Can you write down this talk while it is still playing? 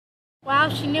how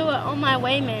she knew what on my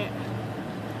way meant.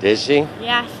 Did she?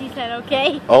 Yeah, she said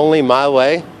okay. Only my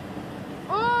way?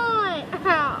 On.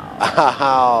 Ow.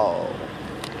 Ow.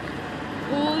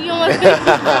 Ooh, you almost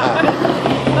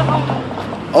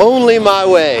Only my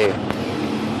way.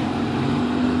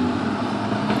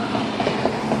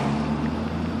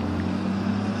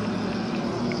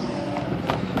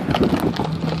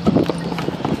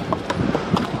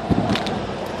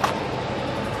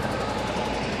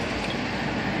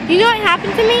 You know what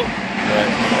happened to me?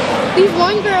 These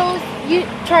one girls,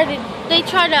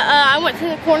 I went to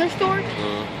the corner store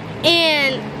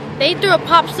and they threw a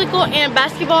popsicle and a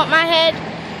basketball at my head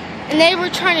and they were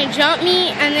trying to jump me,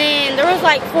 and then there was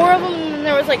like 4 of them and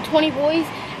there was like 20 boys,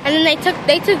 and then they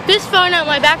took this phone out of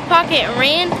my back pocket and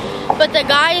ran, but the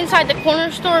guy inside the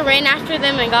corner store ran after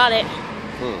them and got it.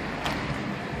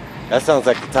 That sounds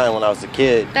like the time when I was a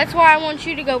kid. That's why I want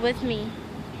you to go with me.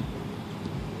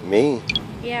 Me?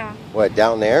 Yeah. What,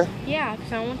 down there? Yeah,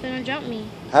 because I want them to jump me.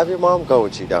 Have your mom go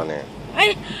with you down there.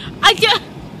 I just...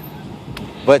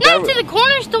 But not to the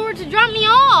corner store to drop me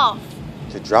off.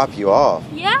 To drop you off?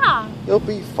 Yeah. You'll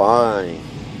be fine.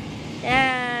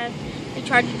 Dad, they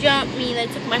tried to jump me. They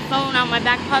took my phone out of my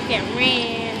back pocket and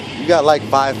ran. You got like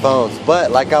 5 phones.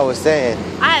 But like I was saying,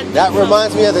 that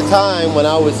reminds me of the time when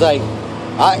I was like,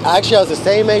 I was the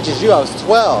same age as you. I was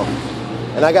 12.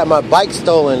 And I got my bike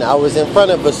stolen. I was in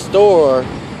front of a store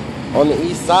on the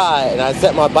east side, and I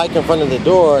set my bike in front of the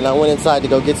door, and I went inside to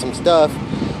go get some stuff,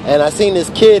 and I seen this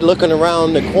kid looking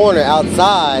around the corner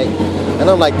outside, and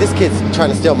I'm like, this kid's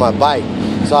trying to steal my bike.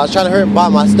 So I was trying to hurry up and buy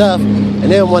my stuff,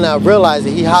 and then when I realized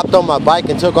it, he hopped on my bike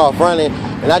and took off running,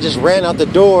 and I just ran out the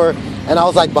door, and I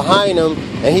was like behind him,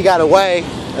 and he got away,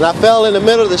 and I fell in the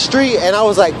middle of the street, and I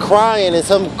was like crying, and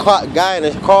some guy in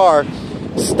his car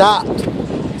stopped.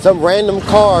 Some random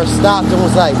car stopped and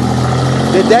was like,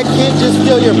 did that kid just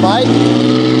steal your bike?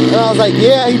 And I was like,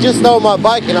 yeah, he just stole my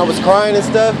bike, and I was crying and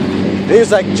stuff. And he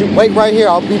was like, wait right here,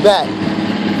 I'll be back.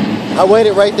 I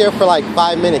waited right there for like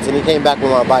 5 minutes, and he came back with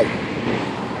my bike.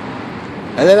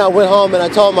 And then I went home and I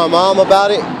told my mom about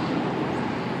it,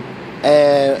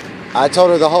 and I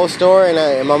told her the whole story,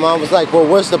 and my mom was like, well,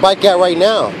 where's the bike at right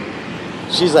now?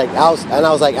 She's like, out, and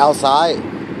I was like, outside.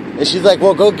 And she's like,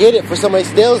 well, go get it before somebody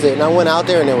steals it. And I went out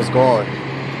there and it was gone.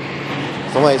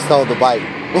 Somebody stole the bike.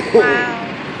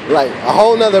 Wow. Like, a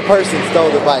whole nother person stole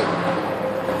the bike.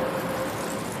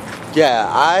 Yeah,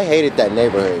 I hated that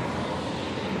neighborhood.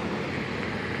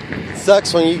 It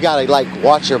sucks when you gotta, like,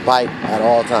 watch your bike at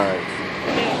all times.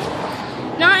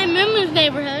 Not in Mimi's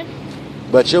neighborhood.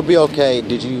 But you'll be okay.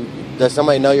 Does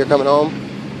somebody know you're coming home?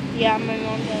 Yeah, my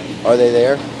mom does. Are they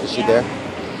there? Is she there?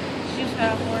 She's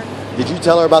got to work. Did you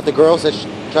tell her about the girls that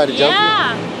tried to jump you?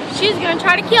 Yeah, she was going to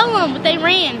try to kill them, but they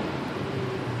ran.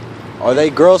 Are they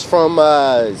girls from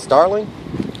Starling?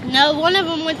 No, one of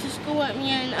them went to school with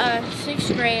me in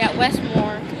 6th grade at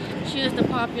Westmore. She was the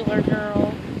popular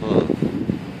girl.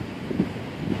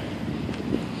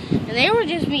 And they were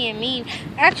just being mean.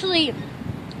 Actually,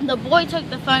 the boy took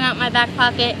the phone out of my back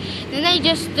pocket. Then they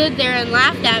just stood there and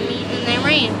laughed at me, and they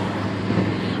ran.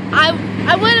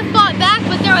 I would have fought back,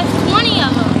 but there was 20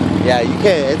 of them. Yeah, you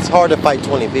can't. It's hard to fight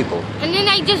 20 people. And then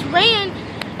they just ran.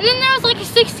 And then there was like a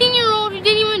 16-year-old who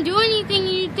didn't even do anything.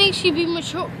 You'd think she'd be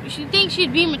mature. She'd think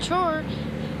she'd be mature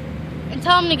and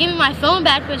tell them to give me my phone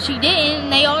back, but she didn't.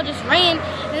 And they all just ran.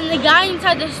 And then the guy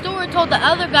inside the store told the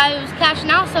other guy who was cashing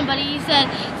out somebody. He said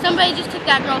somebody just took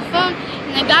that girl's phone.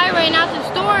 And the guy ran out the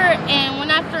store and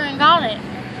went after her and got it.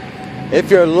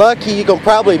 If you're lucky, you can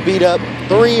probably beat up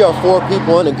 3 or 4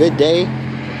 people on a good day.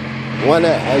 One,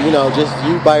 just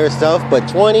you by yourself. But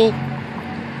 20,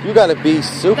 you gotta be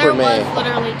Superman. There was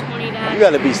literally 20 Dad. You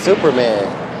gotta be Superman.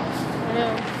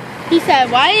 He said,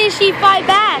 why didn't she fight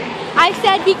back? I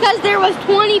said, because there was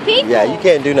 20 people. Yeah, you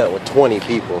can't do nothing with 20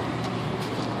 people.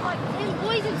 Like 10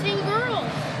 boys and 10 girls.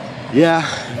 Yeah.